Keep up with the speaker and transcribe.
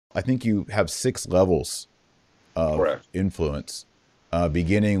I think you have 6 levels of Correct. influence,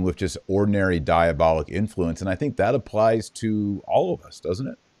 beginning with just ordinary diabolic influence. And I think that applies to all of us, doesn't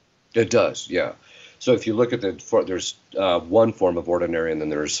it? It does, yeah. So if you look at there's one form of ordinary, and then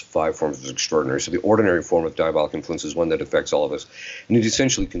there's 5 forms of extraordinary. So the ordinary form of diabolic influence is one that affects all of us, and it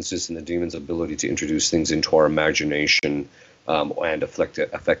essentially consists in the demon's ability to introduce things into our imagination, and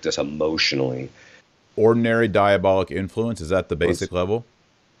affect us emotionally. Ordinary diabolic influence, is that the Let's, basic level?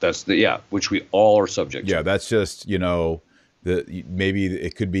 that's the yeah, which we all are subject Yeah, to. that's just, maybe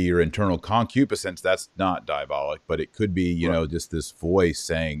it could be your internal concupiscence. That's not diabolic, but it could be, Right, just this voice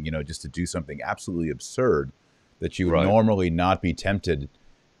saying, just to do something absolutely absurd that you would right, normally not be tempted.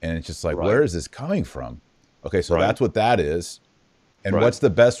 And it's just like, right, where is this coming from? Okay, so right, that's what that is. And right. what's the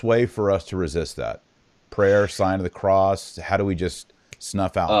best way for us to resist that? Prayer, sign of the cross. How do we just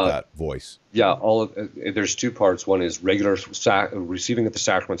snuff out Uh, that voice? Yeah, there's 2 parts. One is receiving of the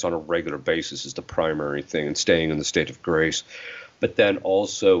sacraments on a regular basis is the primary thing, and staying in the state of grace. But then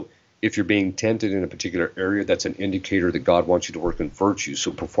also, if you're being tempted in a particular area, that's an indicator that God wants you to work in virtue.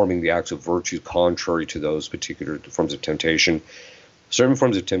 So performing the acts of virtue contrary to those particular forms of temptation. Certain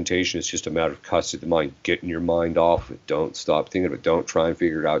forms of temptation is just a matter of custody of the mind, getting your mind off it. Don't stop thinking of it. Don't try and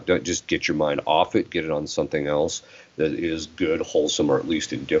figure it out. Don't just get your mind off it. Get it on something else that is good, wholesome, or at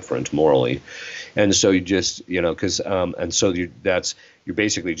least indifferent morally. And so you just, because, and so you're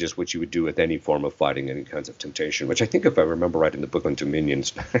basically just what you would do with any form of fighting any kinds of temptation, which I think, if I remember right, in the book on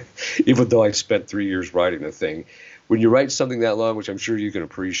Dominions, even though I spent 3 years writing the thing, when you write something that long, which I'm sure you can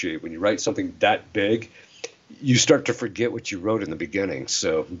appreciate, when you write something that big, you start to forget what you wrote in the beginning.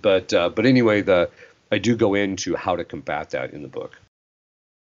 So, but anyway, I do go into how to combat that in the book.